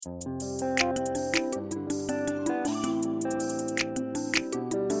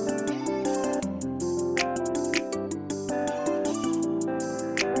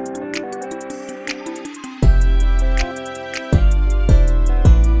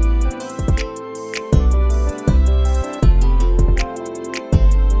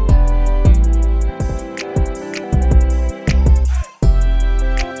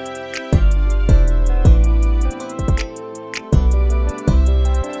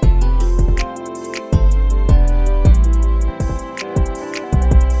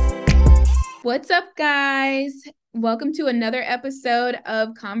What's up, guys? Welcome to another episode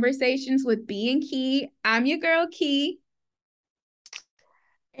of Conversations with B and Key. I'm your girl, Key.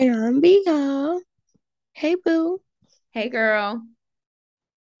 And I'm Big y'all. Hey boo, Hey, girl.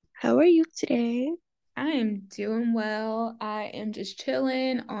 how are you today? I am doing well. I am just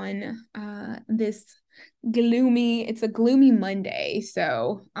chilling on this it's a gloomy Monday.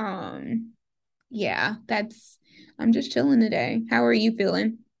 So, yeah, I'm just chilling today. How are you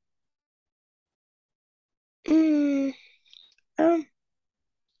feeling? Mm, um,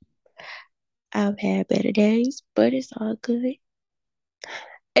 I've had better days, but it's all good.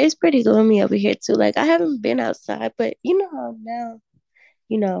 It's pretty gloomy over here too. Like I haven't been outside, but you know how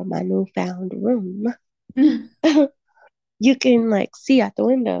now, my newfound room. You can like see out the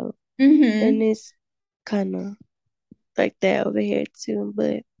window, and Mm-hmm. it's kind of like that over here too.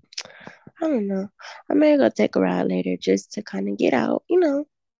 But I don't know. I may go take a ride later just to kind of get out,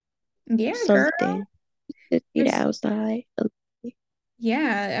 Yeah, girl. something to see the There's outside.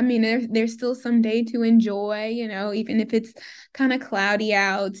 Yeah, I mean there's still some day to enjoy, even if it's kind of cloudy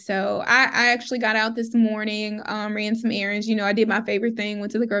out. So I actually got out this morning, ran some errands. I did my favorite thing,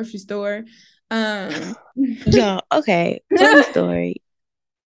 went to the grocery store. Um Yo, okay, funny story.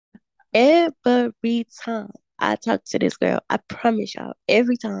 Every time I talk to this girl, I promise y'all,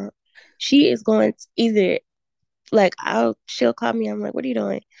 every time she is going to either like she'll call me, I'm like, what are you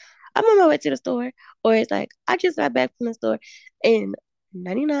doing? I'm on my way to the store. Or it's like, I just got back from the store. And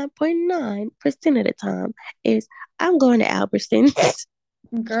 99.9% of the time is I'm going to Albertsons.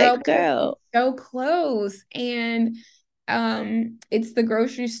 Girl, Like, because it's girl. so close and it's the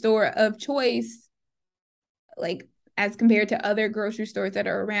grocery store of choice, like as compared to other grocery stores that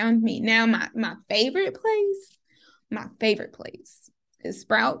are around me. Now my favorite place is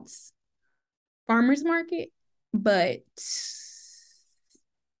Sprouts Farmers Market, but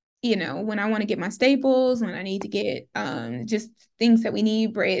when I want to get my staples, when I need to get just things that we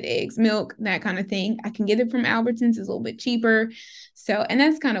need, bread, eggs, milk, that kind of thing, I can get it from Albertsons. It's a little bit cheaper. So, and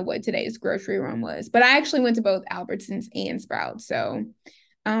that's kind of what today's grocery run was. But I actually went to both Albertsons and Sprouts. So,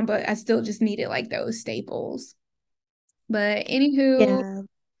 but I still just needed like those staples. But anywho, Yeah.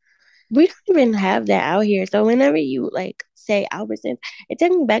 We don't even have that out here. So whenever you like say Albertsons, it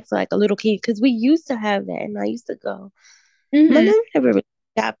takes me back to like a little kid because we used to have that and I used to go. My mhm, mom never really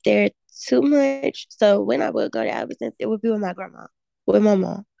stopped there too much. So when I would go to Albertsons, it would be with my grandma, with my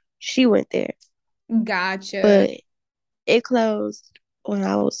mom. She went there. gotcha. But it closed when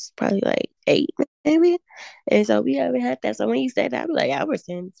I was probably like 8, maybe. And so we haven't had that. So when you said that, I'd be like,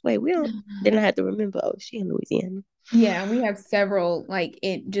 Albertsons. Wait, we don't. Then I had to remember, oh, she in Louisiana. Yeah, we have several like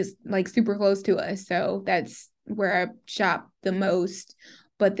it just like super close to us. So that's where I shop the most.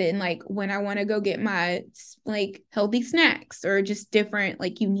 But then like when I want to go get my like healthy snacks or just different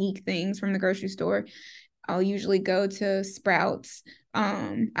like unique things from the grocery store, I'll usually go to Sprouts.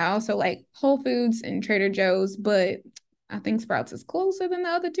 I also like Whole Foods and Trader Joe's, but I think Sprouts is closer than the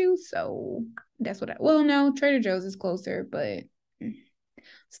other two. So that's what well, no, Trader Joe's is closer, but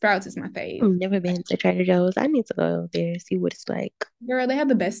Sprouts is my fave. I've never been to Trader Joe's. I need to go there and see what it's like. Girl, they have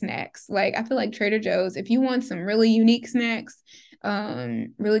the best snacks. Like I feel like Trader Joe's, if you want some really unique snacks,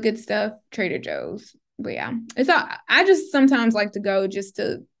 really good stuff, Trader Joe's. But yeah, it's all I just sometimes like to go just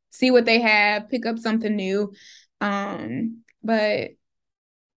to see what they have, pick up something new. But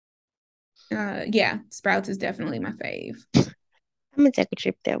yeah, Sprouts is definitely my fave. I'm gonna take a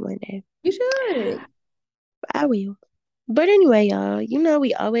trip there one day. You should. I will. But anyway, y'all,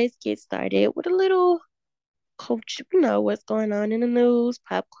 we always get started with a little culture, what's going on in the news,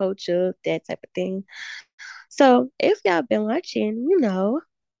 pop culture, that type of thing. So if y'all been watching,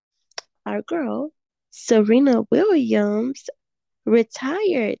 our girl, Serena Williams,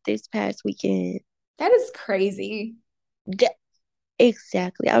 retired this past weekend. That is crazy. That,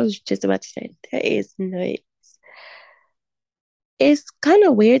 exactly. I was just about to say that is nuts. It's kind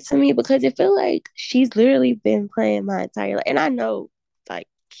of weird to me because I feel like she's literally been playing my entire life. And I know, like,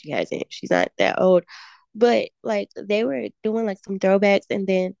 she hasn't, she's not that old. But, like, they were doing, like, some throwbacks. And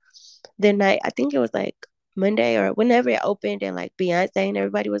then the night, I think it was, like, Monday or whenever it opened, and like Beyonce and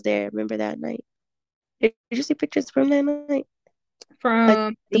everybody was there. Remember that night? Did you see pictures from that night? Like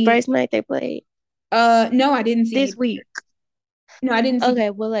From the the first night they played no, I didn't see any this week. pictures. No, I didn't see. Okay,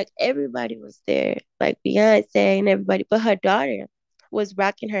 well, like everybody was there, like Beyonce and everybody, but her daughter was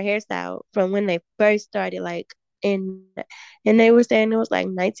rocking her hairstyle from when they first started, like, and and they were saying it was like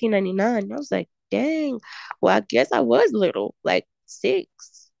 1999. I was like, dang, well, I guess I was little, like 6.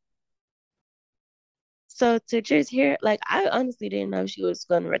 So to just hear, like, I honestly didn't know she was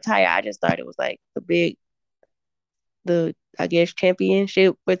gonna retire. I just thought it was like the I guess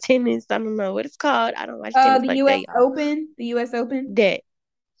championship for tennis. I don't know what it's called. I don't watch tennis The like that, US y'all. Open, the US Open. That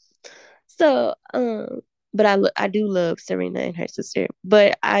So, but I do love Serena and her sister.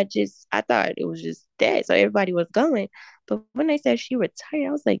 But I thought it was just that. So everybody was going. But when they said she retired,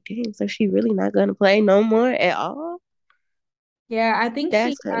 I was like, dang, so she really not gonna play no more at all? Yeah, I think she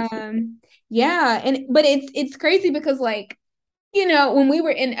That's crazy. yeah, and but it's crazy because like, when we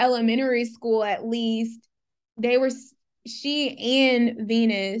were in elementary school at least, they were she and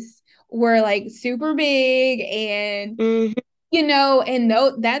Venus were like super big and Hmm. and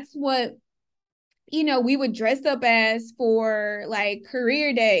no, that's what we would dress up as for like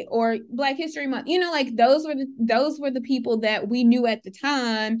career day or Black History Month. Like those were the people that we knew at the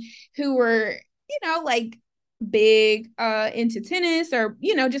time who were, like big into tennis or,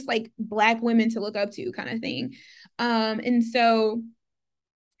 just like Black women to look up to kind of thing. And so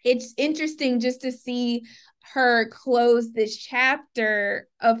it's interesting just to see her close this chapter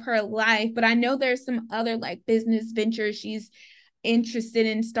of her life. But I know there's some other like business ventures she's interested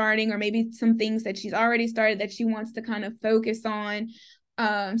in starting, or maybe some things that she's already started that she wants to kind of focus on.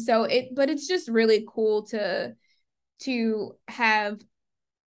 But it's just really cool to have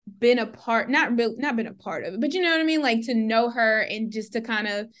been a part, not been a part of it, but you know what I mean, like to know her and just to kind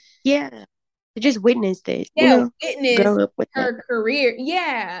of Yeah. Just witness this, yeah, witness grow up with that. her career.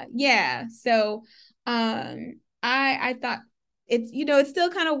 Yeah. So I thought it's still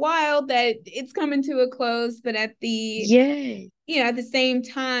kind of wild that it's coming to a close, but Yeah. at the same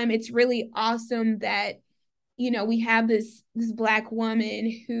time, it's really awesome that we have this Black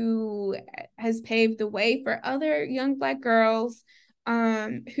woman who has paved the way for other young Black girls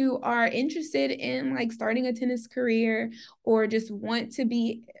who are interested in like starting a tennis career or just want to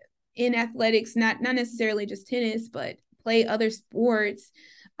be in athletics, not necessarily just tennis, but play other sports.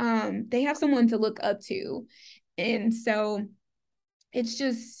 They have someone to look up to. And so it's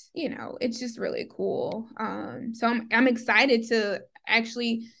just really cool. So I'm excited to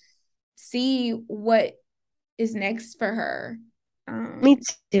actually see what is next for her. Me Um,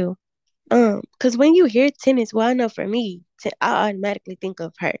 too. Because when you hear tennis, well, I know for me, I automatically think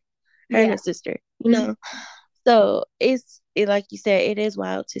of her and yeah. her sister, Mhm. So like you said, it is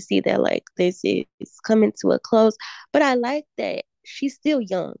wild to see that like this is coming to a close. But I like that she's still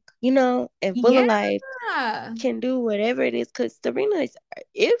young, and full of Yeah. life, can do whatever it is. Cause Serena is,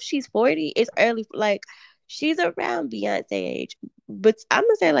 if she's 40, it's early. Like she's around Beyonce age, but I'm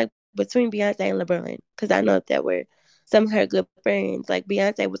gonna say like between Beyonce and LeBron, cause I know that were some of her good friends. Like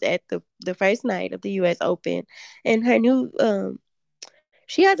Beyonce was at the first night of the U.S. Open, and her new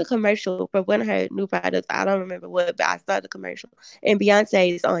she has a commercial for one of her new products. I don't remember what, but I saw the commercial, and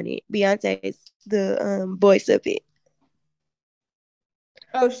Beyonce is on it. Beyonce is the voice of it.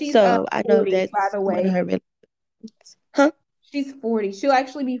 Oh, she's So I know 40, by that's the one of way. her really. Huh? She's 40. She'll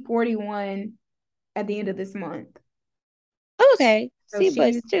actually be 41 at the end of this month. Okay. So See,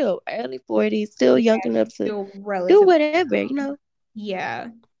 but still, early 40s, still young enough she's to still do relatively whatever. yeah.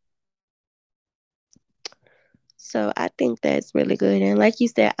 So I think that's really good. And like you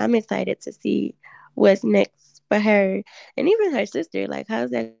said, I'm excited to see what's next for her and even her sister. Like,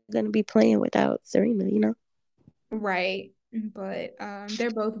 how's that going to be playing without Serena? Right. But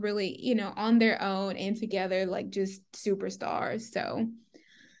they're both really, on their own and together, like just superstars. So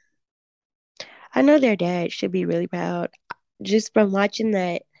I know their dad should be really proud just from watching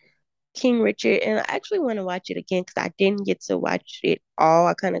that King Richard. And I actually want to watch it again because I didn't get to watch it all.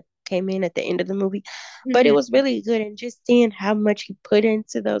 I kind of came in at the end of the movie, but it mhm. was really good. And just seeing how much he put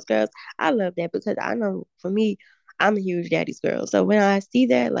into those girls, I love that because I know for me, I'm a huge daddy's girl. So when I see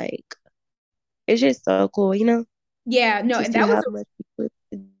that, like, it's just so cool, Yeah, no, to and see that was how much he put.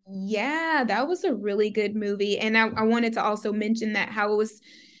 yeah, that was a really good movie. And I wanted to also mention that how it was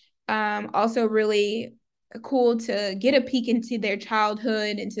also really cool to get a peek into their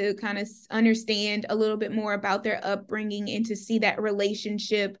childhood and to kind of understand a little bit more about their upbringing and to see that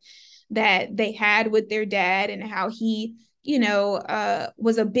relationship that they had with their dad and how he,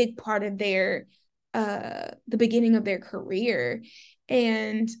 was a big part of the beginning of their career.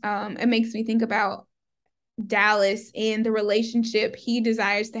 And it makes me think about Dallas and the relationship he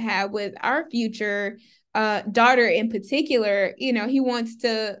desires to have with our future daughter in particular. You know, he wants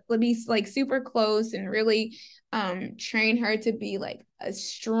to be like super close and really train her to be like a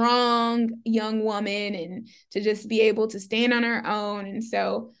strong young woman and to just be able to stand on her own. And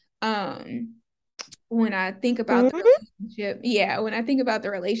so when I think about the Mhm. relationship, yeah, when I think about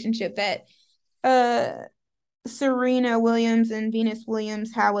the relationship that uh Serena Williams and Venus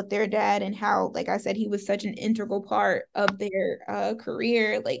Williams had with their dad, and how, like I said, he was such an integral part of their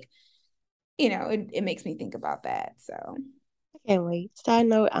career. Like, you know, it makes me think about that. So I can't wait. Side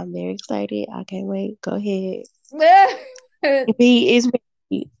note, I'm very excited. I can't wait. Go ahead. If he is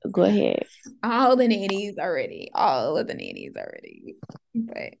ready, go ahead. all the nannies already, all of the nannies already.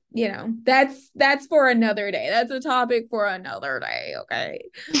 But you know, that's for another day. That's a topic for another day. Okay.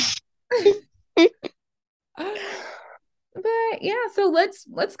 But yeah, so let's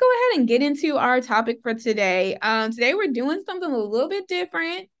go ahead and get into our topic for today. Today we're doing something a little bit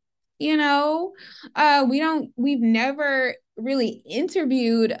different. You know, we've never really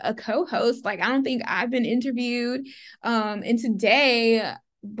interviewed a co-host. Like I don't think I've been interviewed. And today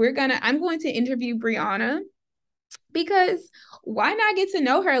I'm going to interview Brianna because why not get to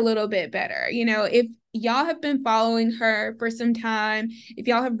know her a little bit better? You know, if y'all have been following her for some time, if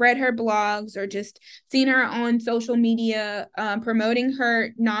y'all have read her blogs or just seen her on social media promoting her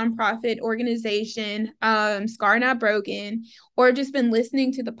nonprofit organization, Scar Not Broken, or just been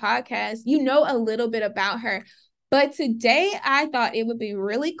listening to the podcast, you know a little bit about her. But today I thought it would be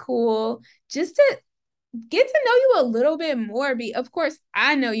really cool just to get to know you a little bit more. Of course,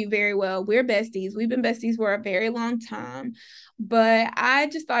 I know you very well. We're besties. We've been besties for a very long time. But I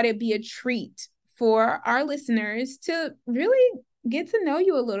just thought it'd be a treat for our listeners to really get to know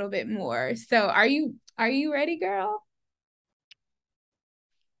you a little bit more. So are you ready, girl?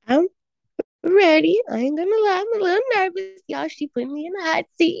 I'm ready. I ain't gonna lie. I'm a little nervous. Y'all, she put me in the hot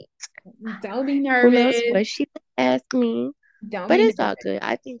seat. Don't be Who knows nervous. what she asked me? Don't But be it's nervous. all good.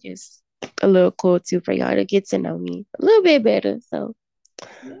 I think it's a little cool too for y'all to get to know me a little bit better. So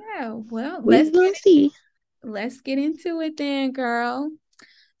Yeah, well, we gonna see. let's get into it then, girl.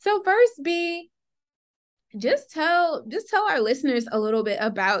 So first, B, just tell our listeners a little bit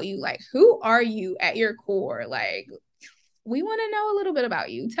about you. Like, who are you at your core? Like, we want to know a little bit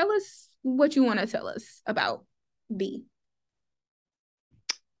about you. Tell us what you want to tell us about B.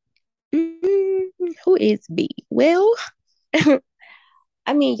 Mm, who is B? Well,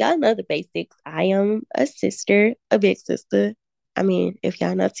 I mean, y'all know the basics. I am a sister, a big sister. I mean, if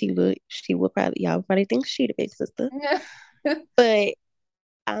y'all know Tila, y'all would probably think she the big sister. But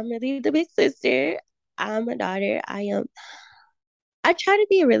I'm really the big sister. I'm a daughter. I try to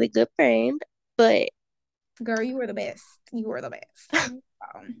be a really good friend, but Girl, you were the best. You were the best.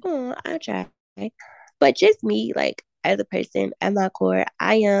 oh, I try. But just me, like as a person at my core,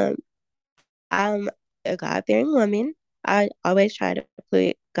 I'm a God fearing woman. I always try to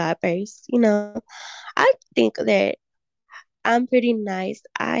put God first. I think that I'm pretty nice.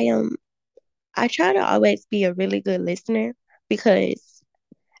 I try to always be a really good listener because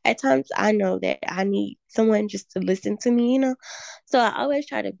at times I know that I need someone just to listen to me. So I always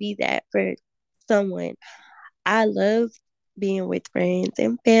try to be that for someone. I love being with friends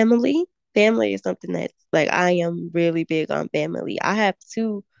and family. Family is something that's like I am really big on family. I have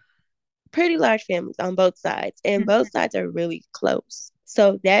two pretty large families on both sides, and both sides are really close.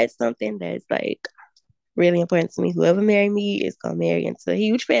 So that's something that's like really important to me. Whoever marry me is gonna marry into a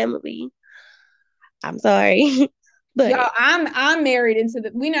huge family. I'm sorry. Y'all, But I'm married into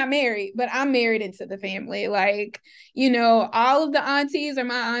the we're not married, but I'm married into the family. Like, all of the aunties are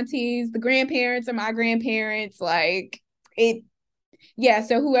my aunties, the grandparents are my grandparents. Like it, yeah.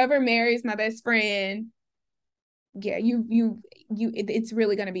 So whoever marries my best friend, yeah, it's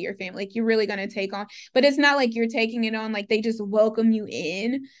really gonna be your family. Like you're really gonna take on, but it's not like you're taking it on, like they just welcome you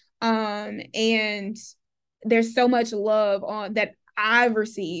in. And there's so much love on that I've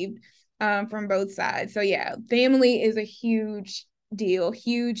received from both sides. So yeah, family is a huge deal,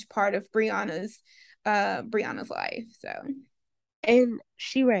 huge part of Brianna's life. So and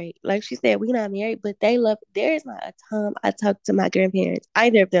she right, like she said, we not married, but they love. There is not a time I talk to my grandparents,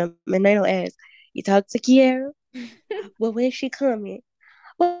 either of them, and they don't ask. You talk to Kiara? Well, when's she coming?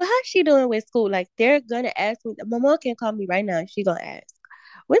 Well, how's she doing with school? Like they're gonna ask me. My mom can call me right now, and she gonna ask,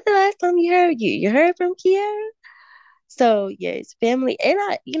 "When's the last time you heard you? You heard from Kiara?" So yes, family, and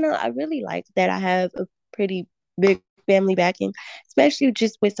I really like that I have a pretty big family backing, especially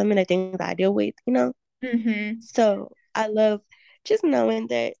just with some of the things I deal with. mm-hmm. So I love just knowing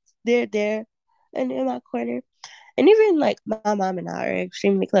that they're there and in my corner. And even like my mom and I are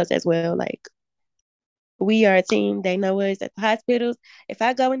extremely close as well. Like We are a team. They know us at the hospitals. If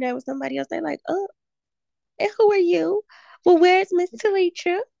I go in there with somebody else, they're like, oh, and who are you? Well, where's Miss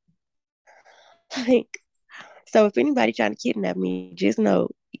Talitha? Like, so if anybody trying to kidnap me, just know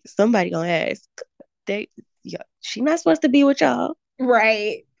somebody gonna ask. They, yeah, she not supposed to be with y'all.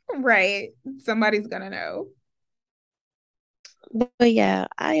 Right. Right. Somebody's gonna know. But yeah,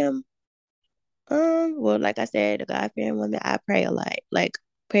 I am. Well, like I said, a God fearing woman. I pray a lot. Like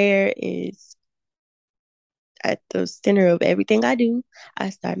prayer is at the center of everything I do. I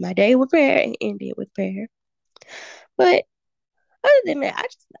start my day with prayer and end it with prayer. But other than that, I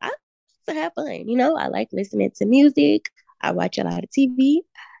just to have fun. I like listening to music. I watch a lot of TV.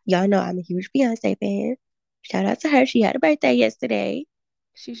 Y'all know I'm a huge Beyonce fan. Shout out to her. She had a birthday yesterday.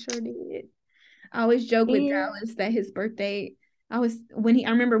 She sure did. I always joke with And Dallas that his birthday, I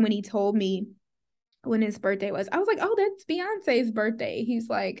remember when he told me when his birthday was, I was like, oh, that's Beyonce's birthday. He's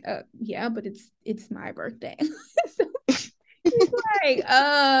like, yeah, but it's my birthday. So he's like,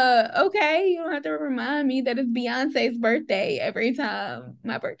 okay, you don't have to remind me that it's Beyonce's birthday every time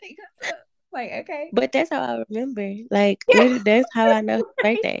my birthday comes up. Like, okay. but that's how I remember. Like Yeah, literally, that's how I know his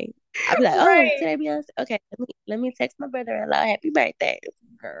birthday. I'll be like, oh, right. today Beyonce. Okay, let me text my brother-in-law happy birthday.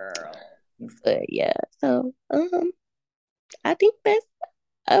 Girl. But yeah, so I think that's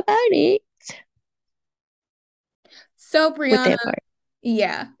about it So with Brianna, that part.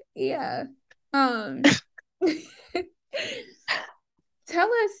 yeah, yeah. Um, tell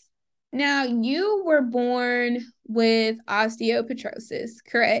us now, you were born with osteopetrosis,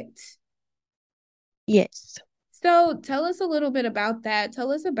 correct? Yes. So tell us a little bit about that.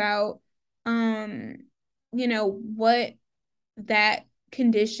 Tell us about, um, what that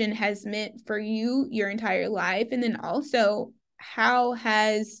condition has meant for you your entire life, and then also how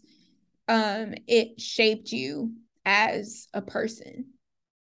has it shaped you as a person?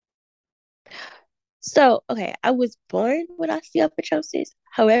 So, okay, I was born with osteopetrosis.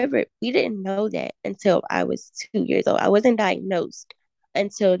 However, we didn't know that until I was 2 years old. I wasn't diagnosed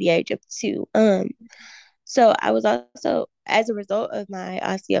until the age of two. So I was also, as a result of my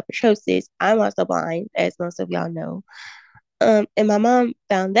osteopetrosis, I'm also blind, as most of y'all know. And my mom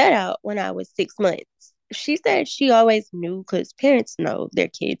found that out when I was 6 months. She said she always knew because parents know their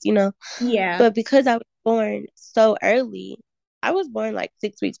kids. Yeah. But because I was born so early, I was born like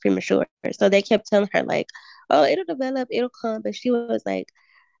 6 weeks premature. So they kept telling her, like, oh, it'll develop, it'll come. But she was like,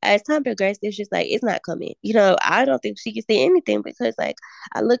 as time progressed, it's just like, it's not coming. I don't think she could say anything because, like,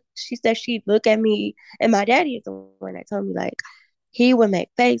 she said she'd look at me, and my daddy is the one that told me, like, he would make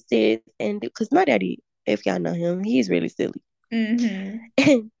faces. And because my daddy, if y'all know him, he's really silly. Mm-hmm.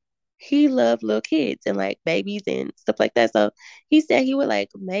 And he loved little kids and like babies and stuff like that. So he said he would like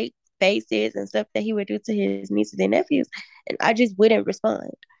make faces and stuff that he would do to his nieces and nephews, and I just wouldn't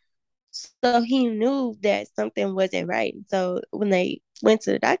respond. So he knew that something wasn't right. So when they went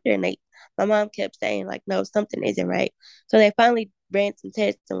to the doctor and my mom kept saying like, no, something isn't right. So they finally ran some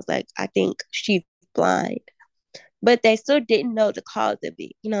tests and was like, I think she's blind. But they still didn't know the cause of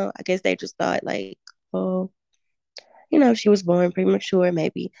it. I guess they just thought like, oh, she was born premature,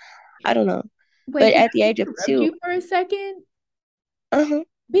 maybe. I don't know. Wait, But can at the I age of interrupt two, you for a second? uh-huh.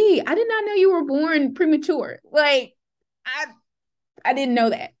 B, I did not know you were born premature. Like, I I didn't know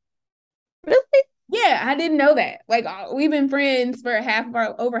that. Really? Yeah, I didn't know that. Like, we've been friends for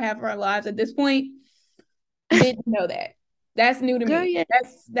over half of our lives at this point. Didn't know that. That's new to Girl, me. yeah.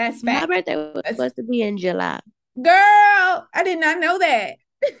 That's My fact. birthday was That's supposed to be in July. girl. I did not know that.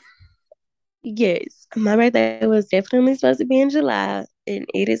 Yes. My birthday was definitely supposed to be in July. And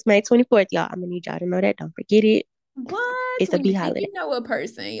it is May 24th, y'all. I'm gonna need y'all to know that. Don't forget it. What? It's a When you B think holiday. you know a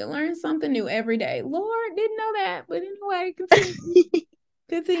person, you learn something new every day. Lord, didn't know that. But anyway, continue.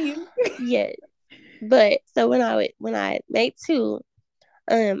 Continue. Yes. But so when I made two,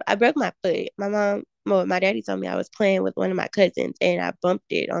 I broke my foot. My daddy told me I was playing with one of my cousins and I bumped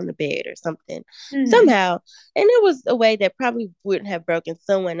it on the bed or something Mm-hmm. somehow. And it was a way that probably wouldn't have broken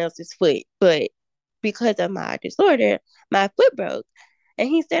someone else's foot. But because of my disorder, my foot broke. And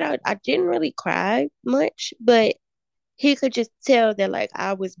he said I didn't really cry much, but he could just tell that like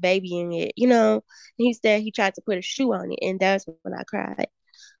I was babying it. And he said he tried to put a shoe on it and that's when I cried.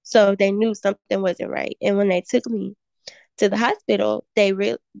 So they knew something wasn't right. And when they took me to the hospital,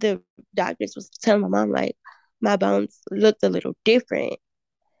 the doctors was telling my mom like my bones looked a little different,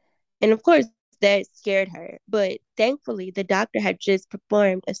 and of course that scared her. But thankfully, the doctor had just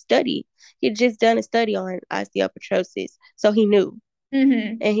performed a study. He'd just done a study on osteopetrosis, so he knew,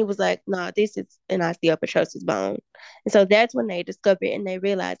 Mm-hmm. and he was like, "No, this is an osteopetrosis bone." And so that's when they discovered and they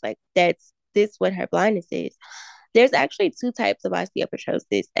realized like that's this what her blindness is. There's actually two types of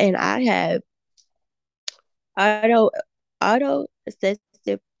osteopetrosis, and I have auto auto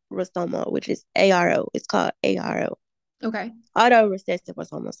recessive rosoma, which is ARO. It's called ARO. Okay. Auto recessive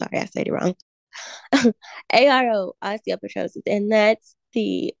rosoma. Sorry, I said it wrong. ARO, osteopetrosis, and that's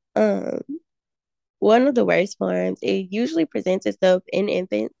the one of the worst forms. It usually presents itself in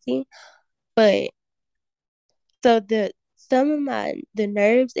infancy, but so some of the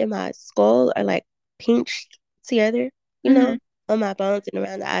nerves in my skull are like pinched together, you Mm-hmm. know, on my bones and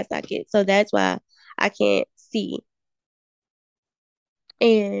around the eye socket. So that's why I can't see.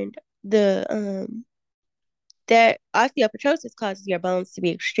 And the that osteopetrosis causes your bones to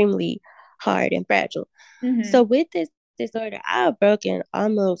be extremely hard and fragile. Mm-hmm. So with this disorder, I've broken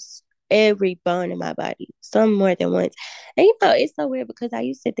almost every bone in my body, some more than once. And it's so weird because I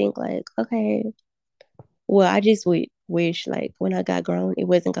used to think like, okay, well, I just would wish like when I got grown, it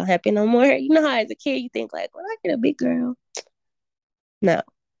wasn't gonna happen no more. You know how as a kid you think like, when I get a big girl, no,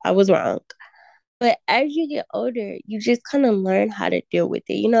 I was wrong. But as you get older, you just kind of learn how to deal with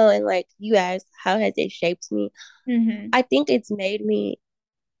it, and like you ask, how has it shaped me? Mm-hmm. I think it's made me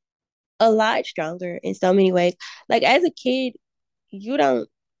a lot stronger in so many ways. Like as a kid, you don't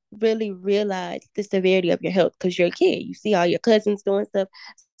really realize the severity of your health because you're a kid. You see all your cousins doing stuff,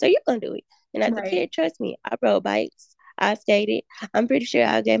 so you're gonna do it. And as a Right. kid, trust me, I rode bikes, I skated. I'm pretty sure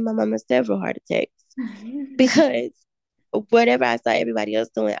I gave my mama several heart attacks because whatever I saw everybody else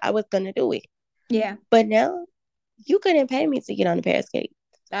doing, I was gonna do it. Yeah. But now you couldn't pay me to get on a pair of skates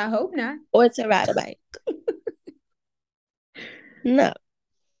I hope not. or to ride a bike. No,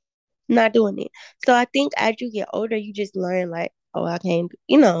 not doing it. So I think as you get older, you just learn like, oh, I can't.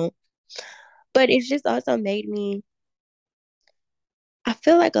 But it's just also made me, I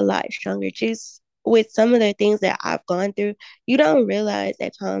feel like a lot stronger just with some of the things that I've gone through. You don't realize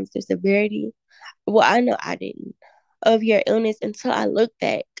at times the severity. Well, I know I didn't of your illness until I look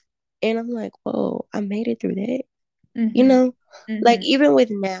back and I'm like, whoa, I made it through that. You Mm-hmm. know, like Mm-hmm. even with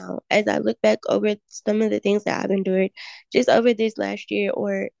now, as I look back over some of the things that I've endured just over this last year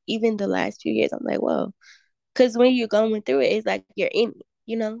or even the last few years, I'm like, whoa. Because when you're going through it, it's like you're in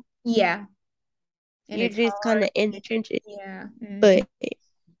it. Yeah. And You're it's just kind hard. of in the trenches. Yeah. Mm-hmm. But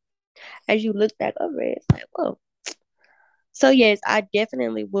as you look back over it, it's like, whoa. So yes, I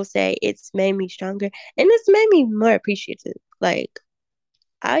definitely will say it's made me stronger and it's made me more appreciative. Like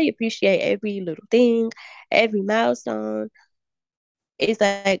I appreciate every little thing, every milestone. It's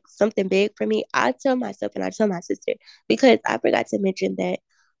like something big for me. I tell myself and I tell my sister because I forgot to mention that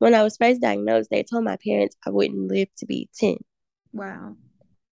when I was first diagnosed, they told my parents I wouldn't live to be 10. Wow.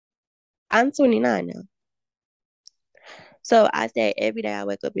 I'm 29 now. So I say every day I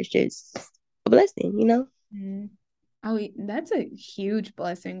wake up is just a blessing. Mm. Oh, that's a huge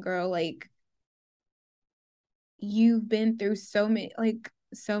blessing, girl. Like you've been through so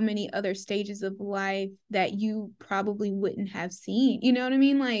many other stages of life that you probably wouldn't have seen. You know what I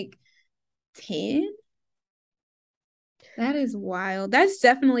mean? Like 10? That is wild. That's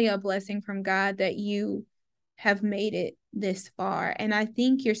definitely a blessing from God that you have made it this far. And I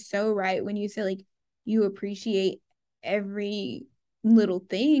think you're so right when you say like you appreciate every little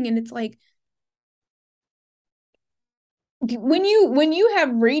thing. And it's like when you have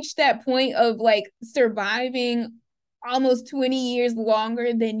reached that point of like surviving almost 20 years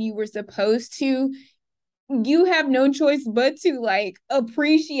longer than you were supposed to, you have no choice but to like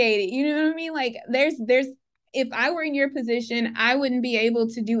appreciate it. You know what I mean? Like there's if I were in your position, I wouldn't be able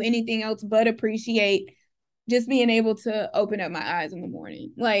to do anything else but appreciate just being able to open up my eyes in the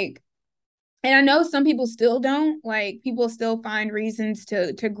morning. Like, and I know some people still don't. Like people still find reasons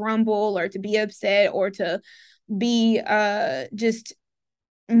to grumble or to be upset or to be just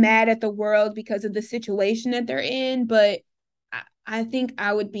mad at the world because of the situation that they're in, but I think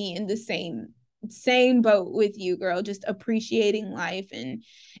I would be in the same boat with you, girl, just appreciating life. And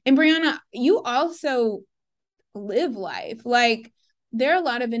Brianna, you also live life. Like there are a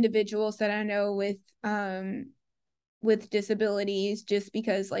lot of individuals that I know with disabilities just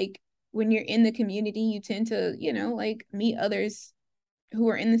because like when you're in the community you tend to, like meet others who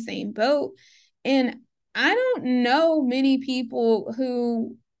are in the same boat. And I don't know many people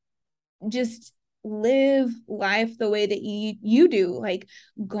who just live life the way that you do, like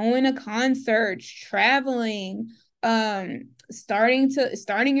going to concerts, traveling,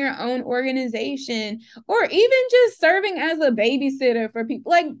 starting your own organization, or even just serving as a babysitter for people.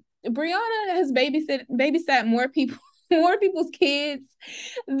 Like Brianna has babysat more people more people's kids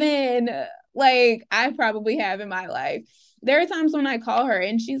than like I probably have in my life. There are times when I call her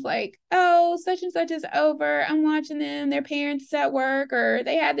and she's like, "Oh, such and such is over. I'm watching them. Their parents at work or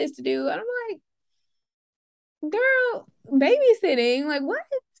they had this to do." And I'm like, "Girl, babysitting? Like what?"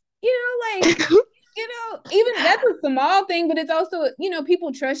 You know, like Even that's a small thing, but it's also,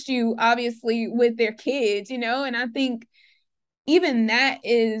 people trust you obviously with their kids, and I think even that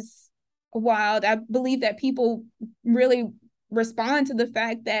is wild. I believe that people really respond to the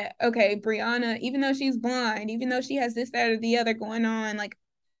fact that, okay, Brianna, even though she's blind, even though she has this, that, or the other going on, like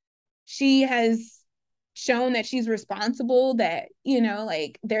she has shown that she's responsible, that,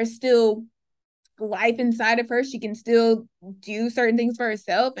 like there's still life inside of her. She can still do certain things for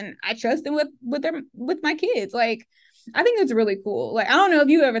herself. And I trust them with my kids. Like, I think it's really cool. Like, I don't know if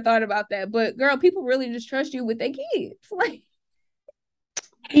you ever thought about that, but girl, people really just trust you with their kids. Like,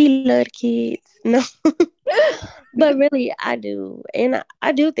 We love kids. No. But really, I do. And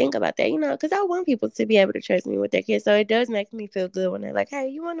I do think about that, because I want people to be able to trust me with their kids. So it does make me feel good when they're like, hey,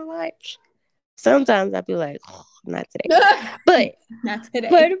 you want to watch? Sometimes I'd be like, oh, not today. But not for today.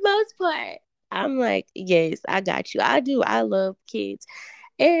 the most part, I'm like, yes, I got you. I do. I love kids.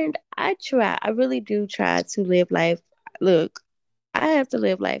 And I try. I really do try to live life. Look, I have to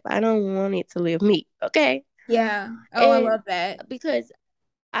live life. I don't want it to live me. Okay. Yeah. Oh, I And love that. because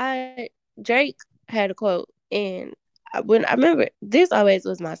Drake had a quote, and when I remember, this always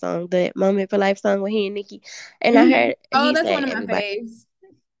was my song, the Moment for Life song with he and Nicki, and I Mhm. heard Oh, he that's one say of my everybody, faves.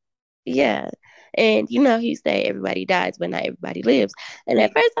 yeah, and he say everybody dies, but not everybody lives, and Yeah.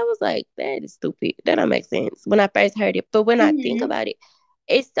 at first I was like, that is stupid, that don't make sense when I first heard it, but when I think Hmm. about it,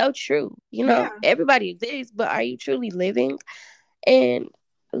 it's so true. Yeah. Everybody exists, but are you truly living? And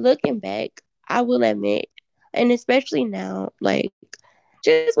looking back, I will admit, and especially now, like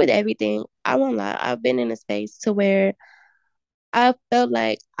just with everything, I won't lie, I've been in a space to where I felt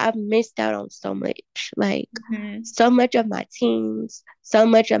like I've missed out on so much. Like Hmm. so much of my teens, so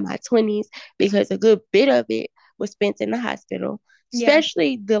much of my 20s, because a good bit of it was spent in the hospital, Yeah.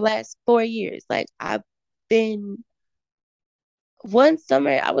 especially the last 4 years. Like I've been one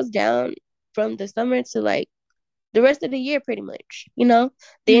summer, I was down from the summer to like the rest of the year pretty much. Then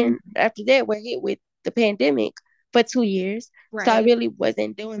Hmm. after that we're hit with the pandemic for 2 years. So I Right. really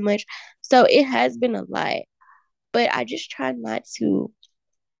wasn't doing much. So it has been a lot. But I just try not to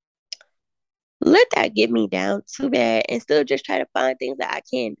let that get me down too bad and still just try to find things that I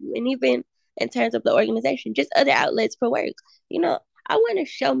can do. And even in terms of the organization, just other outlets for work. I want to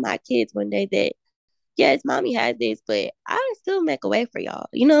show my kids one day that yes, mommy has this, but I still make a way for y'all.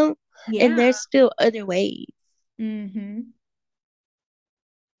 And Yeah. there's still other ways. Hmm.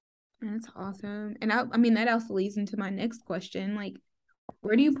 That's awesome. And I mean, that also leads into my next question. Like,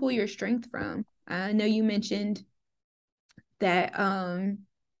 where do you pull your strength from? I know you mentioned that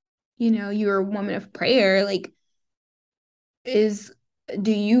you're a woman of prayer. Like, is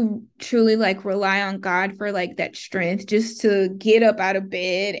do you truly like rely on God for like that strength just to get up out of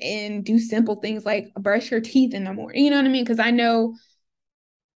bed and do simple things like brush your teeth in the morning? You know what I mean? Because I know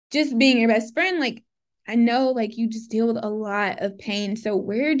just being your best friend, like I know like you just deal with a lot of pain. So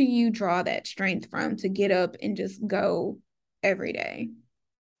where do you draw that strength from to get up and just go every day?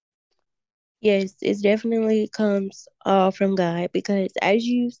 Yes, it definitely comes all from God because, as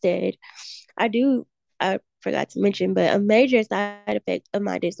you said, I forgot to mention, but a major side effect of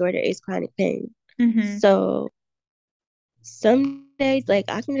my disorder is chronic pain. Mm-hmm. So some days, like,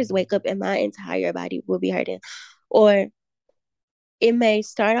 I can just wake up and my entire body will be hurting. Or it may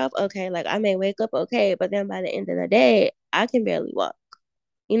start off okay, like, I may wake up okay, but then by the end of the day, I can barely walk,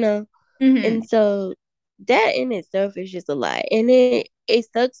 you know? Mm-hmm. And so that in itself is just a lot. And it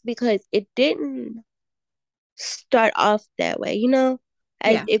sucks because it didn't start off that way,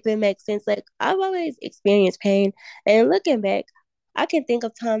 as Yeah. if it makes sense. Like I've always experienced pain, and looking back, I can think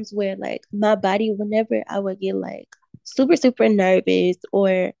of times where like my body, whenever I would get like super, super nervous,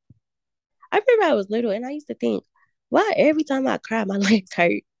 or I remember I was little and I used to think, why every time I cry, my legs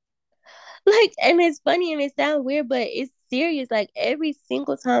hurt? Like, and it's funny and it sounds weird, but it's serious. Like every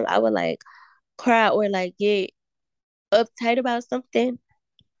single time I would like cry or like get uptight about something,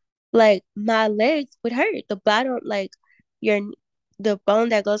 like my legs would hurt. The bottom, like your the bone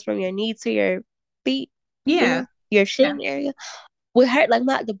that goes from your knee to your feet, Yeah. your Yeah. shin area would hurt. Like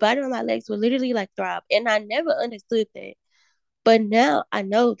the bottom of my legs would literally like throb, and I never understood that. But now I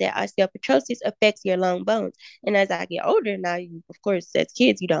know that osteopetrosis affects your long bones, and as I get older, now you, of course, as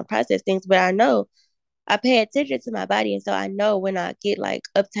kids, you don't process things, but I know I pay attention to my body, and so I know when I get like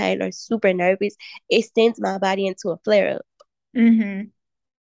uptight or super nervous, it sends my body into a flare up. Mm-hmm.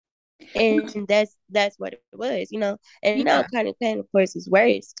 And that's what it was. And now Yeah. chronic pain, of course, is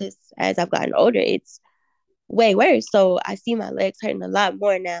worse because as I've gotten older, it's way worse. So I see my legs hurting a lot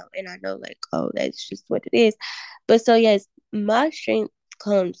more now, and I know like, oh, that's just what it is. But yes, my strength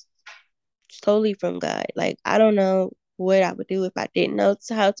comes solely from God. Like I don't know what I would do if I didn't know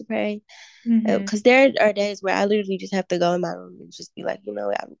how to pray. Mm-hmm. Because there are days where I literally just have to go in my room and just be like, you know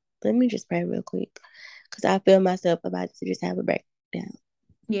what, let me just pray real quick. Because I feel myself about to just have a breakdown.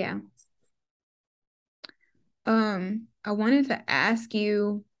 Yeah. I wanted to ask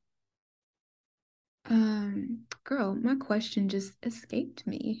you, girl, my question just escaped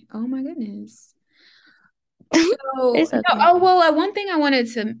me. Oh my goodness. So It's no, okay. oh well, one thing I wanted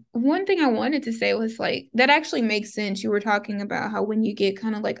to say was like that actually makes sense. You were talking about how when you get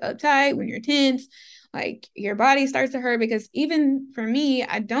kind of like uptight, when you're tense, like your body starts to hurt because even for me,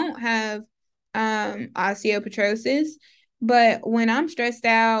 I don't have osteopetrosis, but when I'm stressed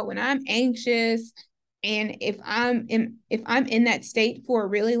out, when I'm anxious, and if I'm in that state for a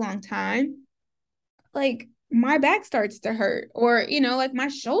really long time, like my back starts to hurt or like my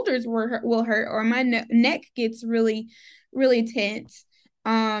shoulders will hurt or my neck gets really tense,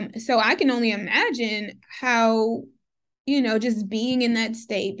 so I can only imagine how just being in that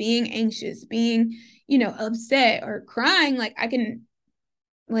state, being anxious, being upset or crying, like I can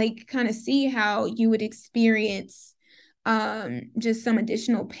like kind of see how you would experience just some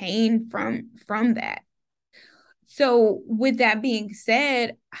additional pain from that. So, with that being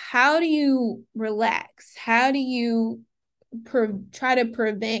said, how do you relax? How do you try to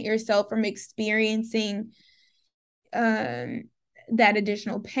prevent yourself from experiencing um, that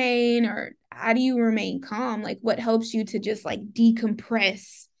additional pain, or how do you remain calm? Like, what helps you to just like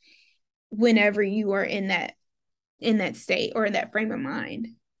decompress whenever you are in that state or in that frame of mind?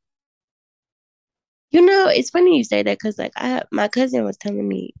 You know, it's funny you say that because, like, my cousin was telling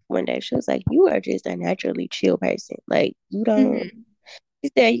me one day, she was like, "You are just a naturally chill person. Like, you don't." Mm-hmm.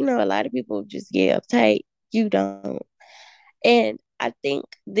 She said, "You know, a lot of people just get uptight. You don't." And I think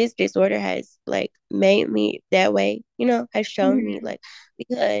this disorder has like made me that way. You know, has shown me Mm-hmm. like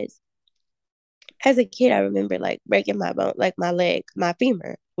because as a kid, I remember like breaking my bone, like my leg, my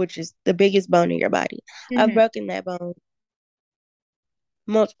femur, which is the biggest bone in your body. I've Mm-hmm. broken that bone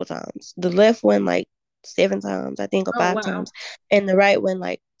multiple times. The left one like 7 times, I think, or Oh, five wow. times, and the right one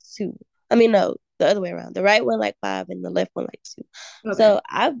like two. I mean, no, the other way around. The right one like five, and the left one like two. Okay. So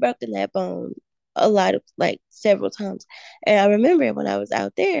I've broken that bone a lot of like several times, and I remember when I was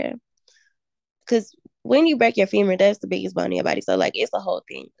out there, because when you break your femur, that's the biggest bone in your body. So like it's a whole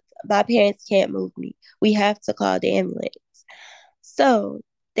thing. My parents can't move me. We have to call the ambulance. So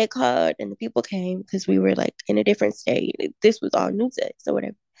they called and the people came because we were like in a different state. This was all new to us or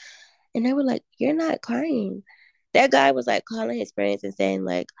whatever. And they were like, "You're not crying." That guy was like calling his friends and saying,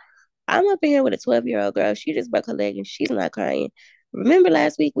 like, "I'm up in here with a 12-year-old girl. She just broke her leg and she's not crying. Remember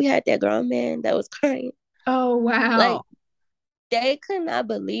last week we had that grown man that was crying?" Oh, wow. Like, they could not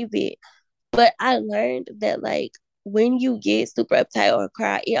believe it. But I learned that, like, when you get super uptight or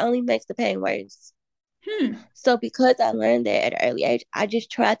cry, it only makes the pain worse. Hmm. So because I learned that at an early age, I just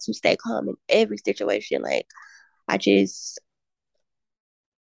try to stay calm in every situation. Like, I just,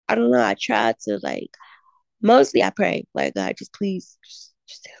 I don't know, I try to, like, mostly I pray, like, God, just please,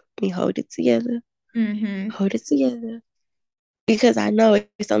 just help me hold it together. Mm-hmm. Hold it together. Because I know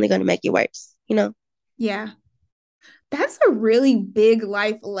it's only going to make it worse, you know? Yeah. That's a really big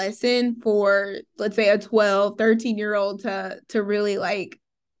life lesson for, let's say, a 12, 13-year-old to really like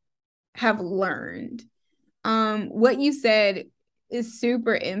have learned. What you said is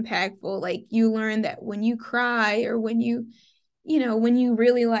super impactful. Like you learn that when you cry or when when you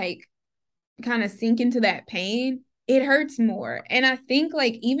really like kind of sink into that pain, it hurts more. And I think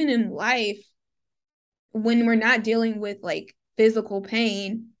like even in life, when we're not dealing with like physical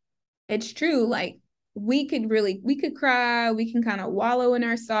pain, it's true. Like we could cry, we can kind of wallow in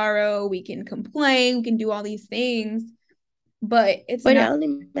our sorrow, we can complain, we can do all these things, but it's But not.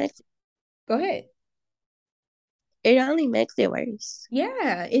 Go ahead. it only makes it worse.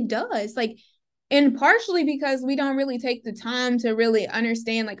 Yeah, it does. Like, and partially because we don't really take the time to really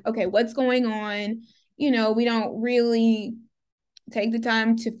understand, like, okay, what's going on. We don't really take the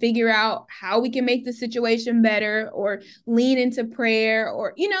time to figure out how we can make the situation better or lean into prayer,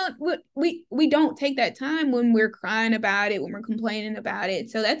 or we don't take that time when we're crying about it, when we're complaining about it.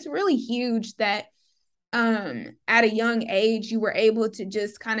 So that's really huge that at a young age you were able to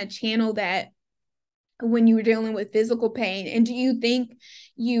just kind of channel that when you were dealing with physical pain. And do you think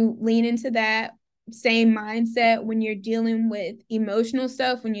you lean into that same mindset when you're dealing with emotional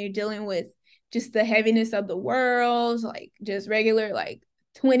stuff, when you're dealing with just the heaviness of the world, like just regular, like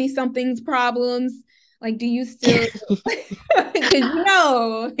 20 somethings problems? Like, do you still, because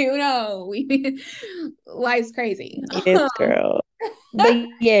we, life's crazy. Yes, girl. But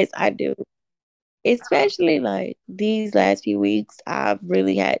yes, I do. Especially like these last few weeks, I've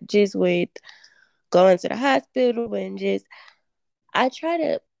really had just with going to the hospital and just I try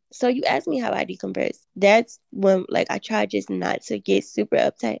to. So you asked me how I decompress. That's when like I try just not to get super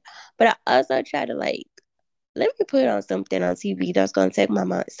uptight, but I also try to like let me put on something on TV that's gonna take my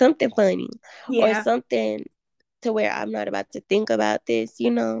mind, something funny, or Yeah. something to where I'm not about to think about this,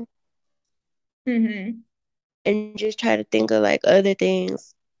 Mm-hmm. and just try to think of like other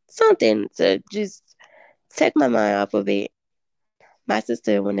things, something to just take my mind off of it. My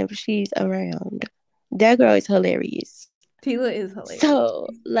sister, whenever she's around, that girl is hilarious. Tila is hilarious. So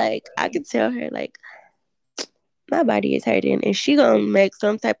She's so like I funny. could tell her like my body is hurting, and she gonna make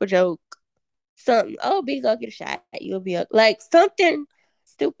some type of joke, something. Oh, be go get a shot. You'll be like something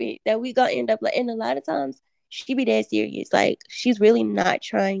stupid that we gonna end up like. And a lot of times she be that serious. Like she's really not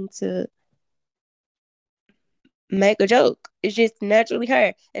trying to make a joke. It's just naturally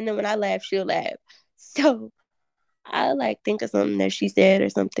her. And then when I laugh, she'll laugh. So I like think of something that she said or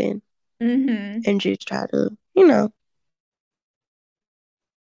something Mm-hmm. and just try to.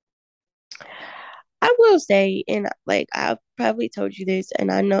 I will say, and like I've probably told you this,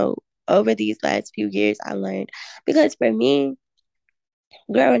 and I know over these last few years I learned because for me,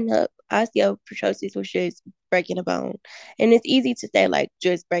 growing up, osteopetrosis was just breaking a bone. And it's easy to say like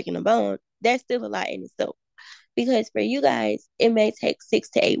just breaking a bone. That's still a lot in itself. Because for you guys, it may take 6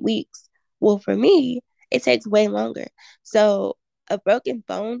 to 8 weeks. Well, for me, it takes way longer. So a broken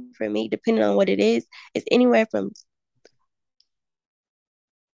bone for me, depending on what it is anywhere from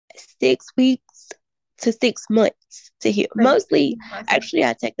 6 weeks to 6 months to heal. Like Mostly, process. actually,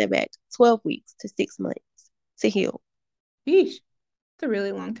 I take that back. 12 weeks to 6 months to heal. Yeesh. It's a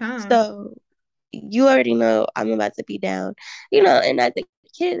really long time. So you already know I'm about to be down, and as a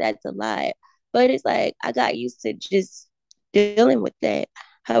kid, that's a lot. But it's like I got used to just dealing with that.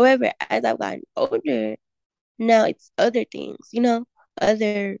 However, as I've gotten older, now it's other things,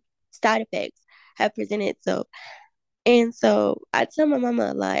 other side effects have presented itself. And so I tell my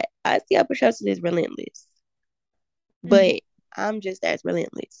mama a lot, osteoporosis is relentless, Mhm. but I'm just as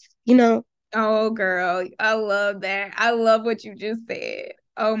relentless. Oh, girl, I love that. I love what you just said.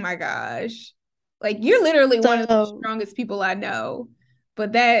 Oh my gosh. Like you're literally one of the So strongest people I know.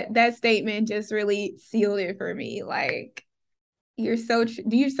 But that statement just really sealed it for me. Like you're so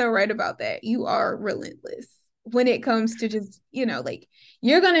right about that. You are relentless when it comes to just, like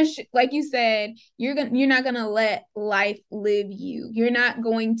you're going to like you said, you're not going to let life live you. You're not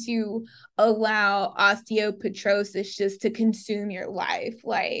going to allow osteopetrosis just to consume your life.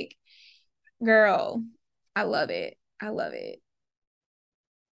 Like girl, I love it. I love it.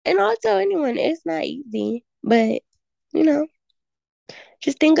 and I'll tell anyone it's not easy, but you know,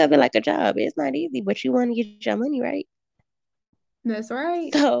 just think of it like a job. It's not easy, but you want to get your money right. That's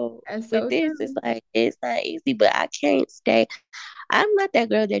right. So That's with so this, it's true. like it's not easy, but I can't stay. I'm not that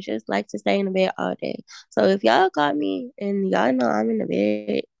girl that just likes to stay in the bed all day. So if y'all got me and y'all know I'm in the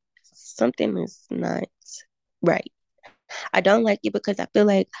bed, something is not right. I don't like it because I feel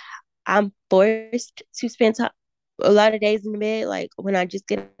like I'm forced to spend time a lot of days in the bed, like when I just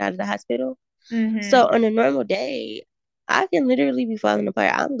get out of the hospital. So Mm-hmm. on a normal day, I can literally be falling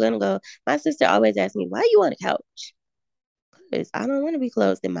apart. I'm gonna go. My sister always asks me, "Why you on the couch?" Because I don't want to be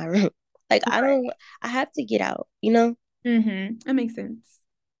closed in my room. Like I don't. Right. I have to get out. Mm-hmm. That makes sense.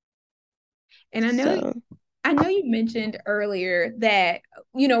 And So I know you mentioned earlier that,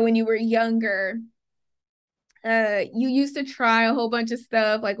 when you were younger, you used to try a whole bunch of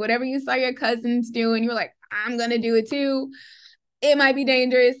stuff, like whatever you saw your cousins doing, you were like, I'm gonna do it too. It might be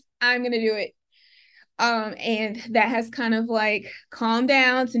dangerous. I'm gonna do it. And that has kind of like calmed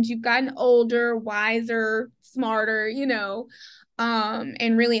down since you've gotten older, wiser, smarter,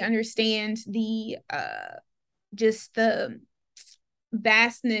 and really understand the just the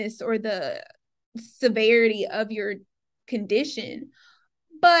vastness or the severity of your condition.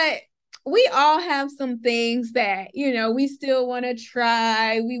 But we all have some things that, we still want to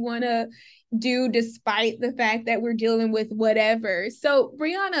try, we want to do despite the fact that we're dealing with whatever. So,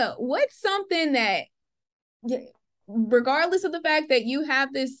 Brianna, what's something that, regardless of the fact that you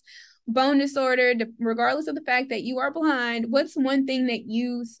have this bone disorder, regardless of the fact that you are blind, what's one thing that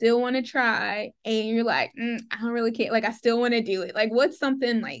you still want to try and you're like, I don't really care. Like, I still want to do it. Like, what's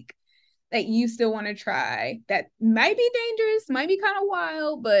something like that you still want to try that might be dangerous, might be kind of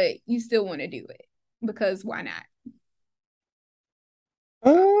wild, but you still want to do it because why not?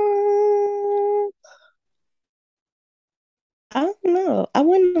 um, I don't know. I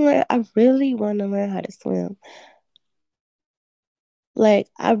want to learn. I really want to learn how to swim. Like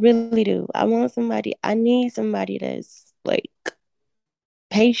I really do. I want somebody. I need somebody that's like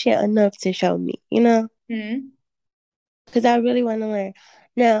patient enough to show me. Hmm. Because I really want to learn.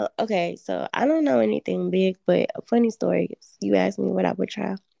 Now, okay, so I don't know anything big, but a funny story is you asked me what I would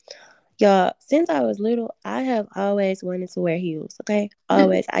try. Y'all, since I was little, I have always wanted to wear heels, okay?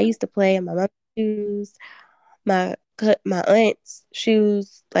 Always. I used to play in my mom's shoes, my aunt's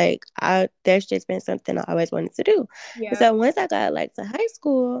shoes. Like I that's just been something I always wanted to do. And Yeah. so once I got like to high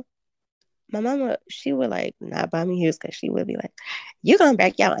school, my mama, she would like not buy me heels because she would be like, "You gonna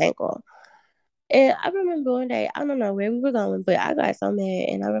break your ankle." And I remember one day, I don't know where we were going, but I got so mad,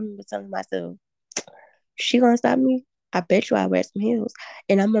 and I remember telling myself, "She gonna stop me? I bet you I wear some heels,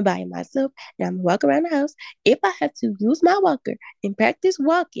 and I'm gonna buy it myself, and I'm gonna walk around the house. If I have to use my walker and practice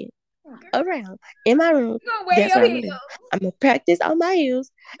walking Girl, around in my room, you gonna wear that's your what I'm gonna do. heels. I'm gonna practice on my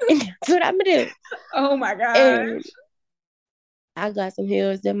heels, and that's what I'm gonna do." Oh my And gosh. I got some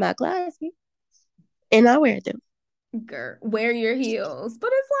heels in my closet, and I wear them. Girl, wear your heels.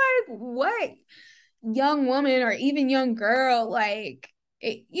 But it's like, what young woman or even young girl, like,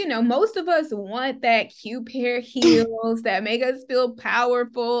 most of us want that cute pair of heels that make us feel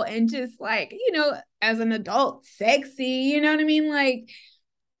powerful and just like, as an adult, sexy. You know what I mean? Like,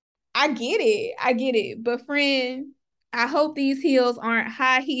 I get it. I get it. But friend, I hope these heels aren't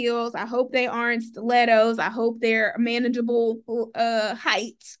high heels. I hope they aren't stilettos. I hope they're manageable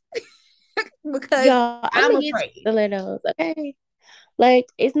height because Y'all, I'm I'm gonna get afraid. stilettos, okay? Like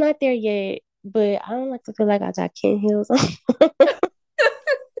it's not there yet, but I don't like to feel like I got Ken heels on.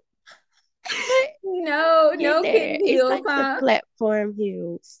 But No, get no there. kitten It's heels, like the huh? platform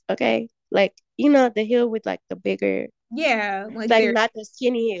heels, okay? Like the heel with like the bigger, Yeah, like like they're not the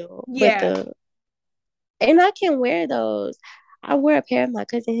skinny heel, but yeah. the and I can wear those. I wore a pair of my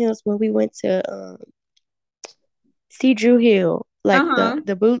cousin heels when we went to see Drew Hill, like the Uh-huh.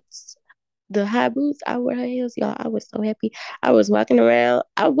 the boots. The high boots, I wore her heels, y'all. I was so happy. I was walking around.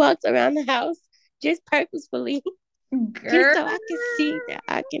 I walked around the house just purposefully, just Girl, so I could see that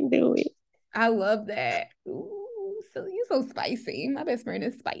I can do it. I love that. Ooh, so you so spicy. My best friend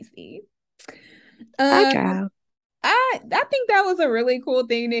is spicy. I Um, drive. I think that was a really cool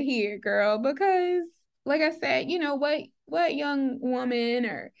thing to hear, girl, because like I said, what young woman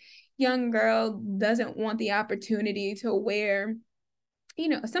or young girl doesn't want the opportunity to wear,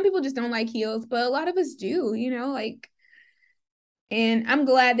 some people just don't like heels, but a lot of us do, like, and I'm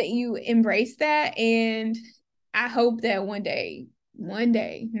glad that you embrace that. And I hope that one day,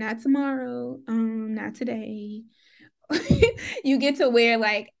 not tomorrow, not today, you get to wear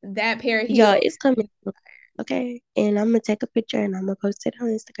like that pair of Y'all, heels it's coming. Okay. And I'm gonna take a picture and I'm gonna post it on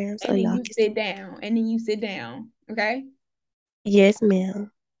Instagram so and then y'all you can see. sit down and then you sit down. Okay. Yes,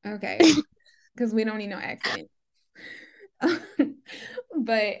 ma'am. Okay. Because we don't need no accident.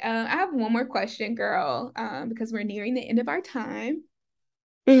 But I have one more question, girl, because we're nearing the end of our time.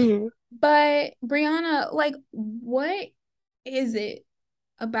 Hmm. But Brianna, like, what is it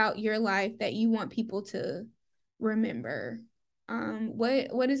about your life that you want people to remember?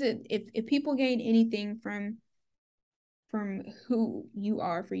 What is it if people gain anything from who you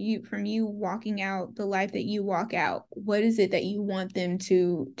are from you walking out the life that you walk out, what is it that you want them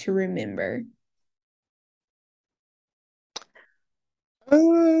to remember?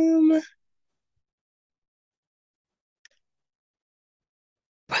 Um,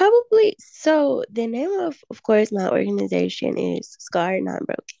 Probably. So the name of course, my organization is Scarred Not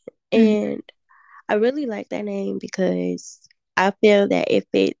Broken, Mhm. and I really like that name because I feel that if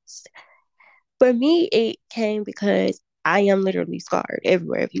it's for me, it came because I am literally scarred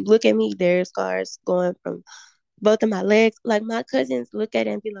everywhere. If you look at me, there's scars going from both of my legs. Like my cousins look at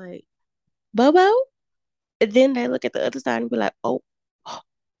it and be like, Bobo? And then they look at the other side and be like, oh,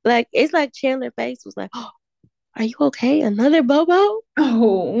 like it's like Chandler Face was like, oh, are you okay? Another Bobo?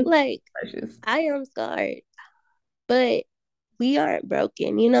 Oh, Like precious. I am scarred, but we aren't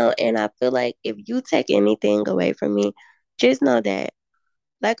broken. And I feel like if you take anything away from me, just know that,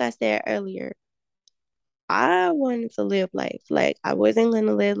 like I said earlier, I wanted to live life. Like I wasn't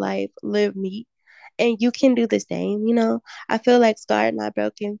gonna live life, live me. And you can do the same. I feel like scarred not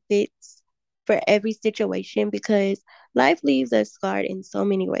broken fits for every situation because life leaves us scarred in so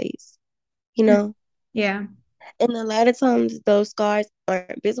many ways, you Mm, know? yeah, And a lot of times those scars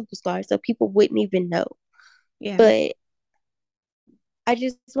aren't visible scars, so people wouldn't even know. yeah, But I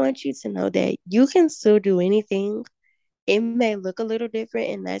just want you to know that you can still do anything. It may look a little different,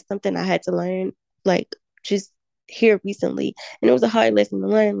 and that's something I had to learn, like just here recently. And it was a hard lesson to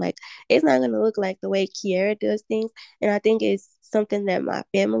learn. Like, it's not gonna look like the way Kiara does things. And I think it's something that my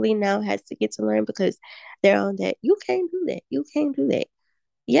family now has to get to learn because they're on that. You can't do that. You can't do that.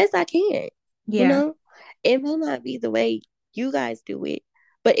 Yes, I can. You yeah, know, it may not be the way you guys do it,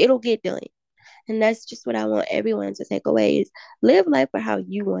 but it'll get done. And that's just what I want everyone to take away is live life for how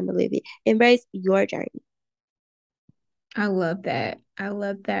you want to live it. Embrace your journey. I love that. I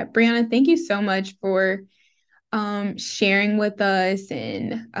love that. Brianna, thank you so much for sharing with us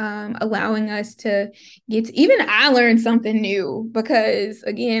and allowing us to get to, even I learned something new because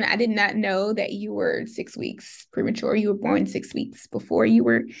again, I did not know that you were 6 weeks premature. You were born 6 weeks before you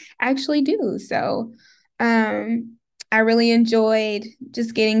were actually due. So I really enjoyed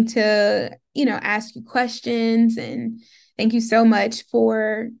just getting to, ask you questions, and thank you so much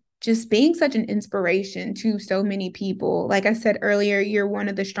for just being such an inspiration to so many people. Like I said earlier, you're one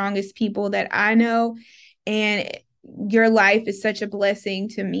of the strongest people that I know, and your life is such a blessing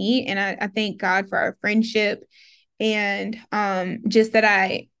to me. And I thank God for our friendship, and just that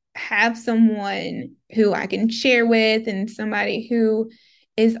I have someone who I can share with, and somebody who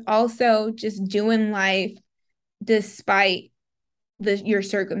is also just doing life despite your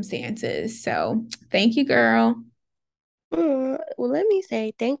circumstances. So thank you, girl. Well, let me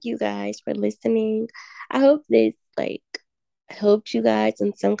say thank you guys for listening. I hope this helped you guys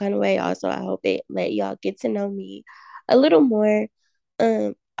in some kind of way. Also, I hope it let y'all get to know me a little more.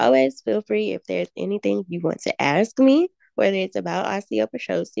 Always feel free if there's anything you want to ask me, whether it's about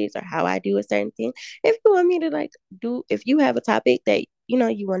osteopetrosis or how I do a certain thing. If you want me to if you have a topic that you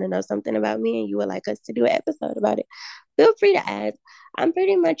want to know something about me and you would like us to do an episode about it, feel free to ask. I'm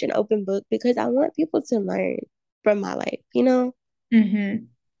pretty much an open book because I want people to learn from my life. Mm-hmm.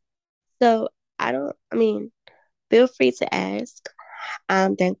 So I mean, feel free to ask.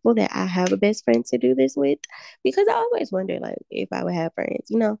 I'm thankful that I have a best friend to do this with because I always wonder if I would have friends,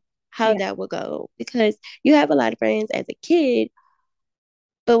 how Yeah. that would go. Because you have a lot of friends as a kid,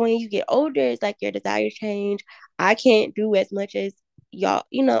 but when you get older, it's like your desires change. I can't do as much as y'all,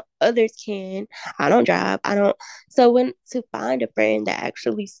 others can. I don't drive. I don't. So when to find a friend that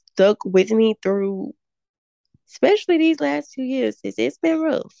actually stuck with me through, especially these last 2 years, it's been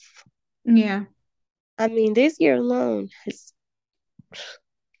rough. Yeah. I mean, this year alone has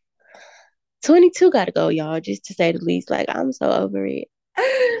 22 got to go, y'all, just to say the least. I'm so over it.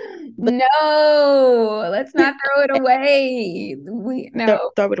 But No, let's not throw it away. We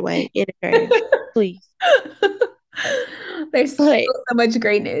no. throw it away in the trash, please. There's still But so much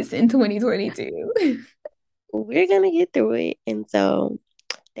greatness in 2022. we're going to get through it. And so,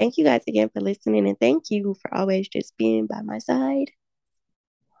 thank you guys again for listening. And thank you for always just being by my side.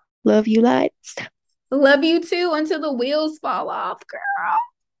 Love you lots. Love you too until the wheels fall off, girl.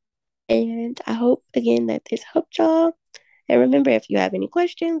 And I hope again that this helped y'all. And remember, if you have any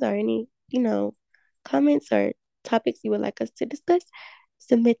questions or any, comments or topics you would like us to discuss,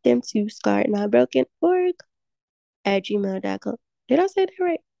 submit them to scarrednotbroken.org at gmail.com. Did I say that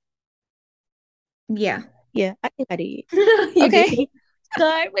right? Yeah. Yeah, I think I did. You did. Okay.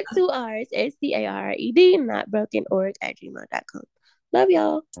 Scarred with two R's, SCARED, not broken org at gmail.com. Love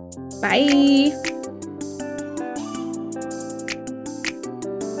y'all. Bye.